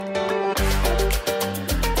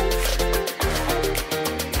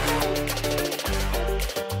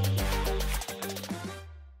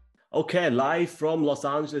Okay, live from Los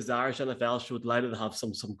Angeles, the Irish NFL show. Delighted to have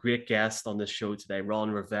some great guests on this show today. Ron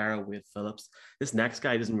Rivera, Wade Phillips. This next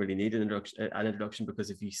guy doesn't really need an introduction because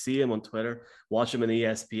if you see him on Twitter, watch him on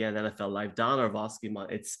ESPN, NFL Live. Dan Orlovsky, man,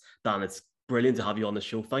 it's brilliant to have you on the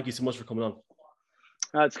show. Thank you so much for coming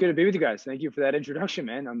on. It's good to be with you guys. Thank you for that introduction,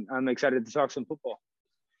 man. I'm excited to talk some football.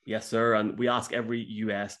 Yes, sir. And we ask every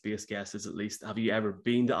US-based guest is at least, have you ever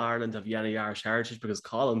been to Ireland? Have you any Irish heritage? Because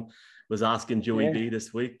Colin was asking Joey B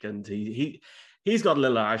this week, and he's got a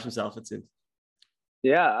little Irish himself, it seems.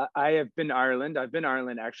 Yeah, I have been to Ireland. I've been to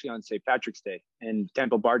Ireland actually on St. Patrick's Day in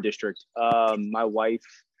Temple Bar District. My wife,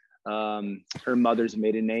 her mother's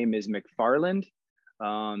maiden name is McFarland.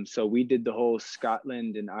 So we did the whole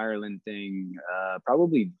Scotland and Ireland thing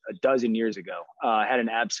probably a dozen years ago. I had an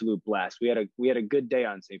absolute blast. We had a good day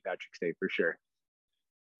on St. Patrick's Day for sure.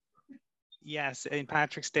 Yes, St.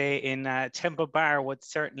 Patrick's Day in Temple Bar would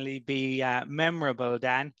certainly be memorable,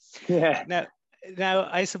 Dan. Yeah. Now,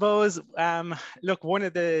 I suppose, look, one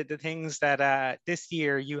of the things that this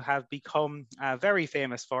year you have become very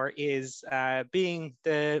famous for is being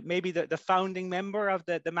the founding member of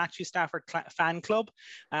the Matthew Stafford fan club.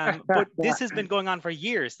 But this has been going on for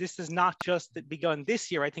years. This has not just begun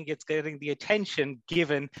this year. I think it's getting the attention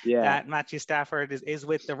given that Matthew Stafford is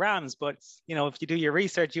with the Rams. But, you know, if you do your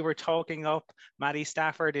research, you were talking up Matty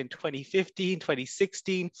Stafford in 2015,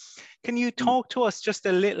 2016. Can you talk to us just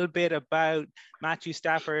a little bit about Matthew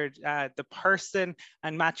Stafford, the person,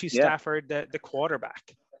 and Matthew Stafford, the quarterback?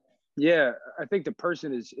 Yeah, I think the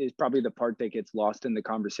person is probably the part that gets lost in the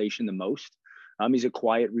conversation the most. He's a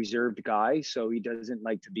quiet, reserved guy, so he doesn't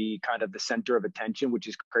like to be kind of the center of attention, which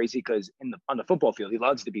is crazy because on the football field, he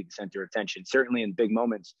loves to be the center of attention, certainly in big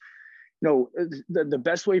moments. You know, the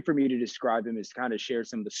best way for me to describe him is to kind of share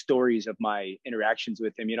some of the stories of my interactions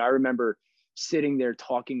with him. You know, I remember sitting there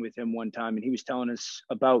talking with him one time, and he was telling us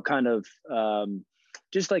about kind of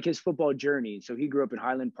just like his football journey. So he grew up in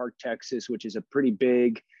Highland Park, Texas, which is a pretty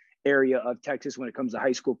big area of Texas when it comes to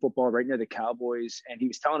high school football, right near the Cowboys. And he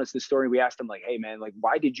was telling us the story. We asked him like, hey man, like,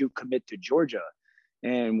 why did you commit to Georgia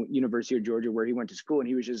and University of Georgia, where he went to school? And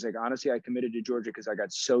he was just like, honestly, I committed to Georgia because I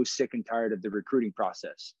got so sick and tired of the recruiting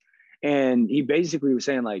process. And he basically was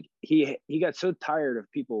saying like he got so tired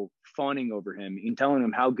of people fawning over him and telling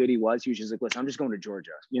him how good he was. He was just like, listen, I'm just going to Georgia,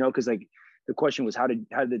 you know, because like the question was how did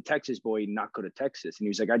the Texas boy not go to Texas? And he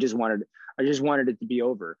was like, I just wanted it to be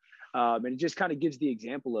over. And it just kind of gives the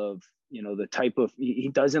example of, you know, the type of, he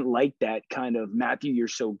doesn't like that kind of Matthew, you're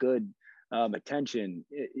so good attention.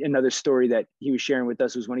 Another story that he was sharing with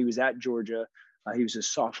us was when he was at Georgia. He was a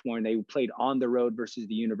sophomore and they played on the road versus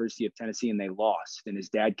the University of Tennessee and they lost. And his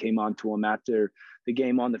dad came on to him after the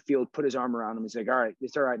game on the field, put his arm around him. He's like, all right,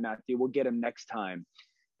 it's all right, Matthew, we'll get him next time.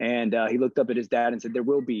 And he looked up at his dad and said, there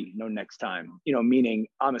will be no next time, you know, meaning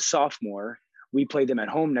I'm a sophomore. We play them at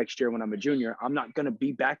home next year when I'm a junior. I'm not going to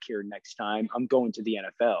be back here next time. I'm going to the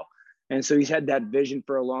NFL. And so he's had that vision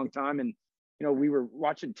for a long time. And, you know, we were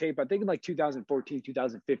watching tape, I think in like 2014,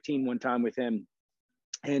 2015, one time with him.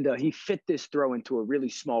 And he fit this throw into a really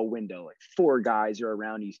small window, like four guys are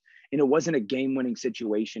around. And it wasn't a game-winning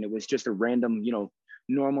situation. It was just a random, you know,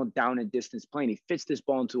 normal down and distance play. And he fits this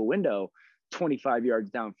ball into a window 25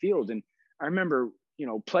 yards downfield. And I remember, you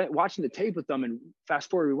know, watching the tape with them and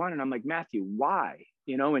fast forward rewind. And I'm like, Matthew, why?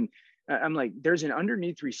 You know, and I'm like, there's an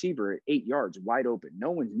underneath receiver at 8 yards wide open.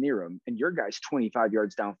 No one's near him. And your guy's 25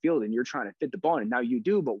 yards downfield and you're trying to fit the ball. And now you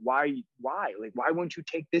do, but why? Like, why won't you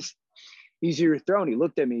take this easier throw? And he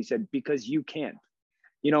looked at me, he said, because you can't,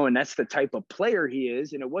 you know, and that's the type of player he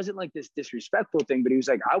is. And it wasn't like this disrespectful thing, but he was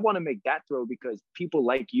like, I want to make that throw because people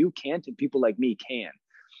like you can't and people like me can.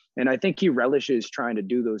 And I think he relishes trying to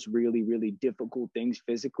do those really, really difficult things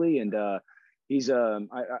physically. And he's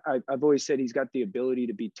I've always said he's got the ability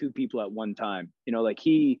to be two people at one time. You know, like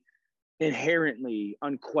he inherently,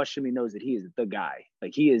 unquestionably knows that he is the guy.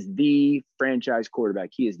 Like he is the franchise quarterback.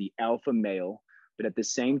 He is the alpha male. But at the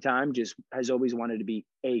same time, just has always wanted to be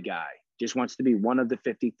a guy, just wants to be one of the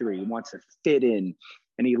 53. He wants to fit in,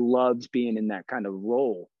 and he loves being in that kind of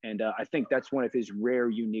role. And I think that's one of his rare,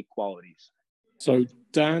 unique qualities. So,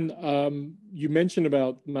 Dan, you mentioned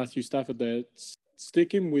about Matthew Stafford there.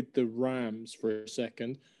 Sticking with the Rams for a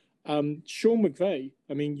second. Sean McVay,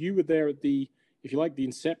 I mean, you were there at the, if you like, the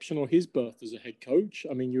inception or his birth as a head coach.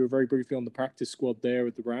 I mean, you were very briefly on the practice squad there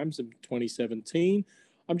at the Rams in 2017.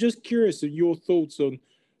 I'm just curious of your thoughts on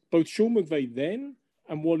both Sean McVay then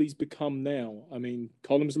and what he's become now. I mean,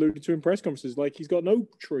 Columns alluded to in press conferences, like he's got no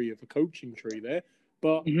tree of a coaching tree there.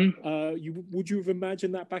 But would you have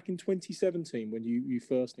imagined that back in 2017 when you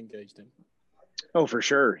first engaged him? Oh, for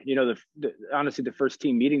sure. You know, honestly, the first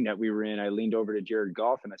team meeting that we were in, I leaned over to Jared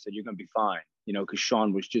Goff and I said, "You're going to be fine," you know, because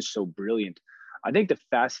Sean was just so brilliant. I think the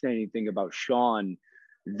fascinating thing about Sean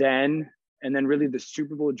then, and then really the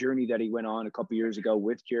Super Bowl journey that he went on a couple years ago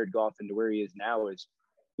with Jared Goff and to where he is now is,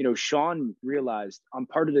 you know, Sean realized I'm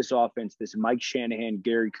part of this offense, this Mike Shanahan,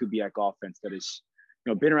 Gary Kubiak offense that is,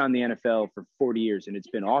 you know, been around the NFL for 40 years and it's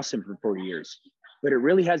been awesome for 40 years, but it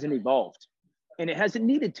really hasn't evolved and it hasn't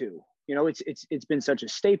needed to. You know, it's been such a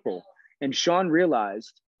staple. And Sean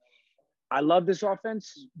realized, I love this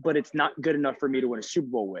offense, but it's not good enough for me to win a Super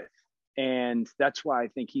Bowl with. And that's why I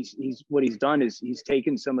think he's what he's done is he's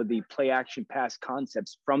taken some of the play action pass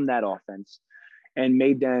concepts from that offense and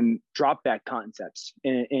made them drop back concepts.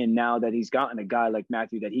 And now that he's gotten a guy like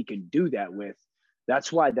Matthew that he can do that with,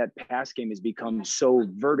 that's why that pass game has become so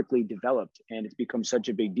vertically developed and it's become such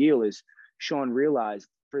a big deal. Is Sean realized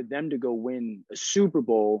for them to go win a Super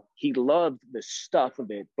Bowl, he loved the stuff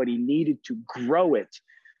of it, but he needed to grow it.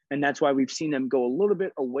 And that's why we've seen them go a little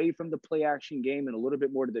bit away from the play action game and a little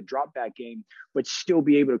bit more to the drop back game, but still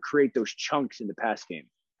be able to create those chunks in the pass game.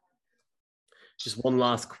 Just one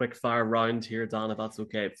last quick fire round here, Dan, if that's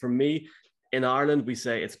okay. For me, in Ireland, we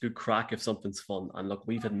say it's good crack if something's fun. And look,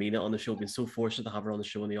 we've had Mina on the show. We've been so fortunate to have her on the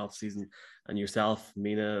show in the off season. And yourself,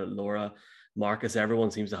 Mina, Laura, Marcus,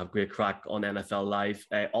 everyone seems to have great crack on NFL Live.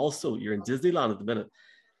 Also, you're in Disneyland at the minute.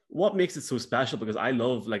 What makes it so special? Because I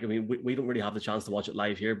love, like, I mean, we don't really have the chance to watch it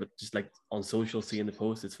live here, but just like on social, seeing the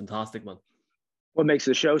post, it's fantastic, man. What makes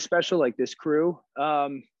the show special, like this crew?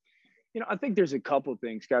 You know, I think there's a couple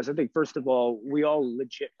things, guys. I think first of all, we all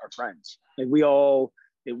legit are friends. Like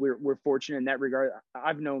we're fortunate in that regard.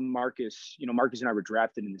 I've known Marcus. You know, Marcus and I were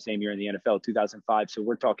drafted in the same year in the NFL, 2005. So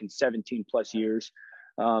we're talking 17 plus years.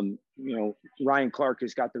 You know, Ryan Clark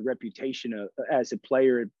has got the reputation as a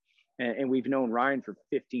player, and we've known Ryan for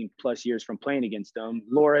 15 plus years from playing against them.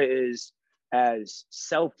 Laura is as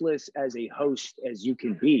selfless as a host as you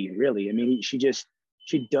can be, really. I mean, she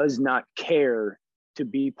does not care to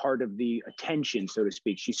be part of the attention, so to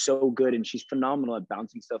speak. She's so good and she's phenomenal at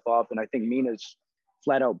bouncing stuff off. And I think Mina's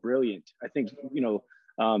flat out brilliant. I think, you know,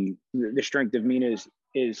 the strength of Mina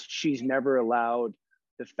is she's never allowed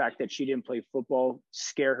the fact that she didn't play football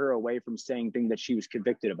scare her away from saying things that she was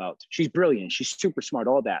convicted about. She's brilliant. She's super smart,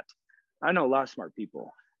 all that. I know a lot of smart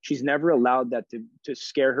people. She's never allowed that to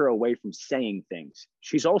scare her away from saying things.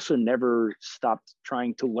 She's also never stopped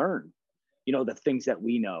trying to learn, you know, the things that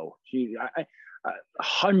we know.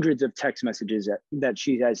 Hundreds of text messages that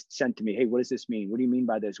she has sent to me. Hey, what does this mean? What do you mean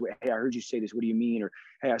by this? Hey, I heard you say this. What do you mean? Or,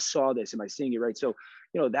 hey, I saw this. Am I seeing it right? So,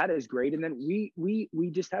 you know, that is great. And then we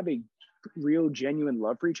just have a real genuine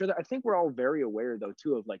love for each other. I think we're all very aware though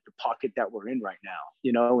too of like the pocket that we're in right now,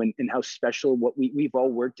 you know, and how special what we've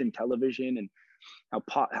all worked in television and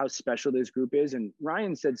how special this group is. And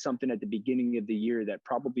Ryan said something at the beginning of the year that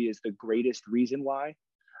probably is the greatest reason why.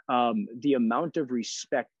 The amount of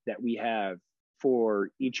respect that we have for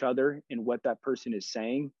each other and what that person is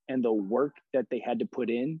saying and the work that they had to put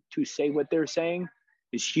in to say what they're saying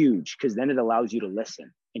is huge, because then it allows you to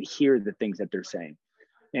listen and hear the things that they're saying.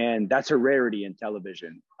 And that's a rarity in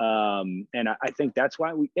television. And I think that's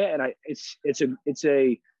why it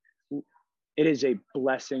is a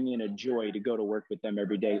blessing and a joy to go to work with them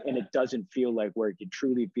every day. And it doesn't feel like work. It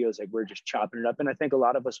truly feels like we're just chopping it up. And I think a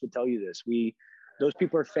lot of us would tell you this. Those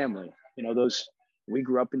people are family. You know, we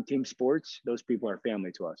grew up in team sports. Those people are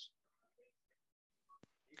family to us.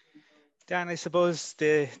 Dan, I suppose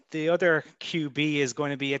the other QB is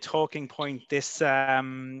going to be a talking point this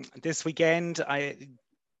weekend.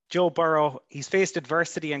 Joe Burrow, he's faced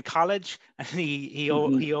adversity in college and he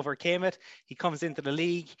overcame it. He comes into the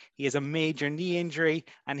league. He has a major knee injury,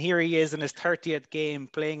 and here he is in his 30th game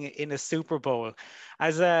playing in a Super Bowl.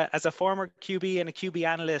 As a former QB and a QB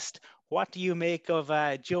analyst, what do you make of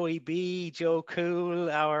Joey B, Joe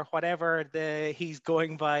Cool, or whatever he's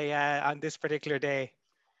going by on this particular day?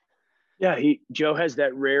 Yeah, Joe has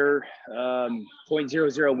that rare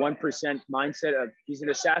 0.001% mindset of he's an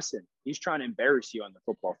assassin. He's trying to embarrass you on the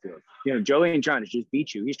football field. You know, Joe ain't trying to just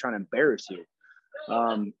beat you. He's trying to embarrass you,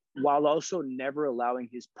 while also never allowing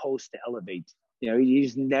his post to elevate. You know,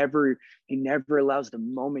 he never allows the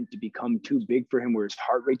moment to become too big for him, where his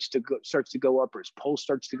heart rate starts to go up, or his pulse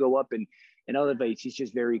starts to go up and elevates. He's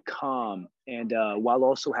just very calm, and while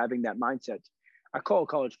also having that mindset. I call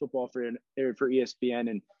college football for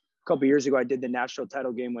ESPN, and a couple of years ago, I did the national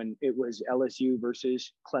title game when it was LSU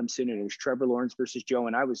versus Clemson, and it was Trevor Lawrence versus Joe.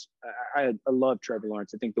 And I love Trevor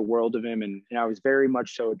Lawrence. I think the world of him. And I was very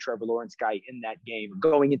much so a Trevor Lawrence guy in that game,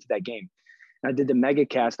 going into that game. And I did the mega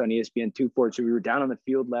cast on ESPN 2 for it. So we were down on the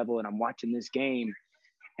field level and I'm watching this game.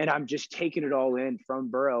 And I'm just taking it all in from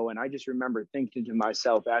Burrow. And I just remember thinking to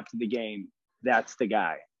myself after the game, that's the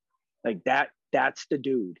guy. Like that's the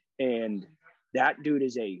dude. And that dude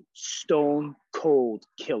is a stone cold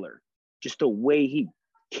killer. Just the way he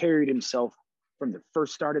carried himself from the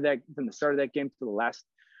start of that game to the last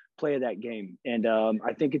play of that game. And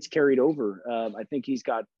I think it's carried over. I think he's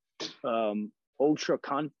got ultra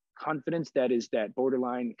confidence that is that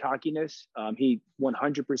borderline cockiness. He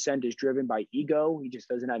 100% is driven by ego. He just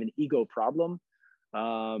doesn't have an ego problem.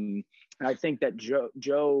 And I think that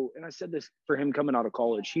Joe, and I said this for him coming out of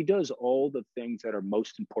college, he does all the things that are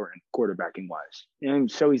most important quarterbacking wise. And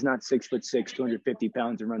so he's not 6'6", 250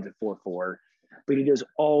 pounds and runs at 4.4, but he does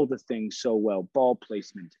all the things so well: ball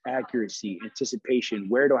placement, accuracy, anticipation.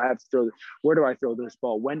 Where do I throw this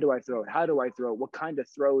ball? When do I throw it? How do I throw it? What kind of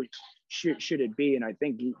throw should it be? And I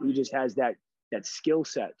think he just has that skill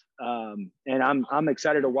set. And I'm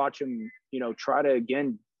excited to watch him, try to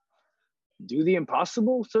again do the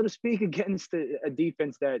impossible, so to speak, against a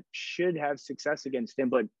defense that should have success against him,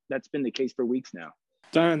 but that's been the case for weeks now.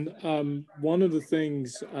 Dan, one of the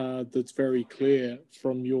things that's very clear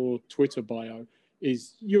from your Twitter bio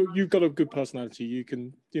is you've got a good personality. You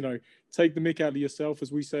can, take the mick out of yourself,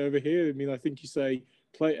 as we say over here. I mean, I think you say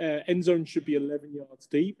end zone should be 11 yards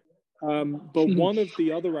deep. But one of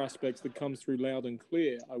the other aspects that comes through loud and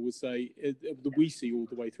clear, I would say, that we see all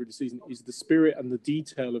the way through the season is the spirit and the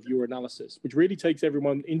detail of your analysis, which really takes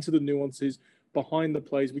everyone into the nuances behind the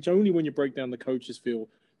plays, which only when you break down the coaches' film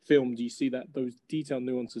do you see those detailed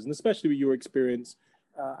nuances, and especially with your experience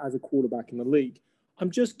as a quarterback in the league. I'm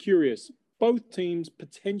just curious, both teams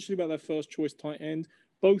potentially about their first choice tight end,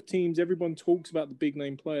 both teams, everyone talks about the big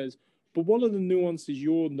name players, but what are the nuances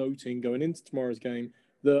you're noting going into tomorrow's game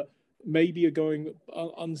that maybe are going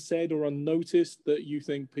unsaid or unnoticed that you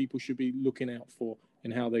think people should be looking out for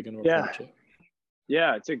and how they're going to approach it?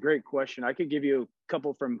 Yeah, it's a great question. I could give you a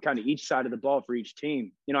couple from kind of each side of the ball for each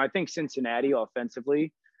team. I think Cincinnati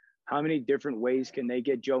offensively, how many different ways can they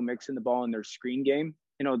get Joe Mixon the ball in their screen game?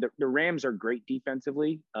 The Rams are great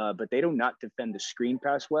defensively, but they do not defend the screen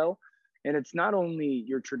pass well. And it's not only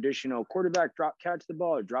your traditional quarterback catch the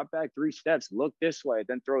ball or drop back 3 steps, look this way,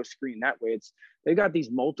 then throw a screen that way. They got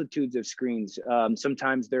these multitudes of screens.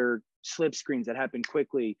 Sometimes they're slip screens that happen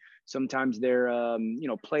quickly. Sometimes they're,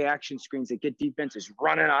 play action screens that get defenses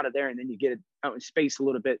running out of there, and then you get it out in space a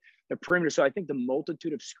little bit, the perimeter. So I think the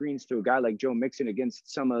multitude of screens to a guy like Joe Mixon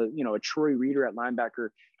against a Troy Reader at linebacker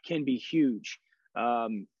can be huge.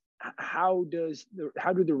 How do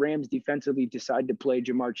the Rams defensively decide to play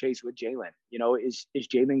Ja'Marr Chase with Jalen? Is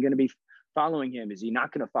Jalen going to be following him? Is he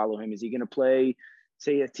not going to follow him? Is he going to play,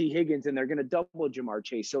 say, a T. Higgins, and they're going to double Ja'Marr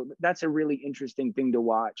Chase? So that's a really interesting thing to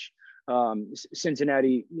watch.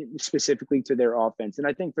 Cincinnati specifically to their offense. And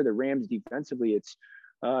I think for the Rams defensively, it's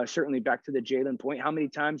certainly back to the Jalen point. How many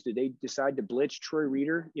times do they decide to blitz Troy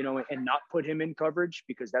Reader, and not put him in coverage?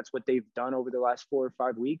 Because that's what they've done over the last 4 or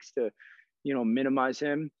 5 weeks to, minimize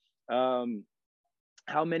him.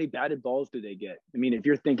 How many batted balls do they get? I mean, if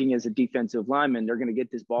you're thinking as a defensive lineman, they're going to get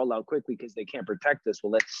this ball out quickly because they can't protect us.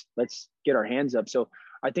 Well, let's get our hands up. So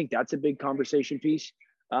I think that's a big conversation piece.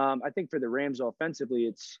 I think for the Rams offensively,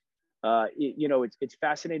 it's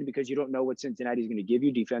fascinating because you don't know what Cincinnati is going to give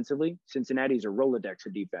you defensively. Cincinnati's a Rolodex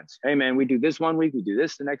of defense. Hey man, we do this one week, we do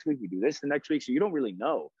this the next week, we do this the next week. So you don't really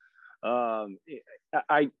know.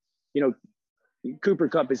 Cooper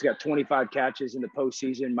Kupp has got 25 catches in the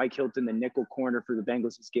postseason. Mike Hilton, the nickel corner for the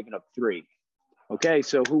Bengals, has given up 3. Okay,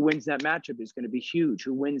 so who wins that matchup is going to be huge.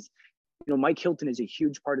 Who wins? Mike Hilton is a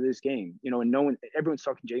huge part of this game. And everyone's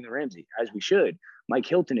talking Jalen Ramsey, as we should. Mike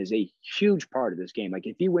Hilton is a huge part of this game. Like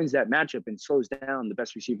if he wins that matchup and slows down the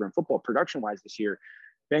best receiver in football production-wise this year,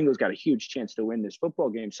 Bengals got a huge chance to win this football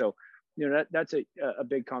game. So that's a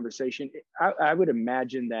big conversation. I would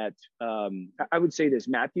imagine that I would say this: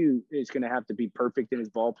 Matthew is going to have to be perfect in his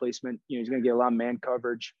ball placement. He's going to get a lot of man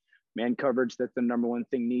coverage. That's the number one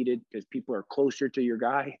thing needed because people are closer to your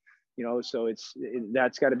guy. So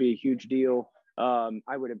that's got to be a huge deal.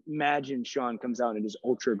 I would imagine Sean comes out and is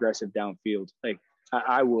ultra aggressive downfield. Like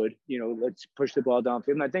I would, let's push the ball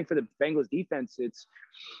downfield. And I think for the Bengals defense, it's,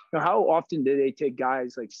 how often do they take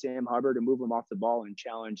guys like Sam Hubbard and move them off the ball and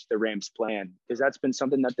challenge the Rams plan? Because that's been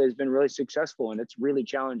something that has been really successful, and it's really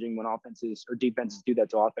challenging when offenses or defenses do that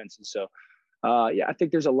to offenses. So, I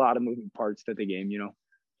think there's a lot of moving parts to the game,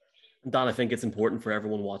 Dan, I think it's important for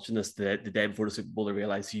everyone watching this the day before the Super Bowl to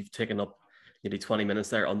realize you've taken up nearly 20 minutes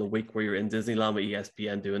there on the week where you're in Disneyland with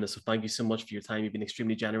ESPN doing this. So thank you so much for your time. You've been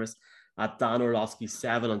extremely generous. At Dan Orlovsky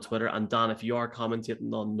 7 on Twitter. And Dan, if you are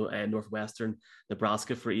commentating on Northwestern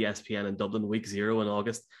Nebraska for ESPN in Dublin, week 0 in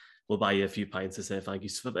August, we'll buy you a few pints to say thank you.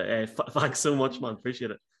 Thanks so much, man.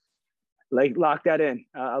 Appreciate it. Like, lock that in.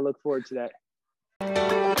 I look forward to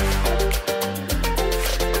that.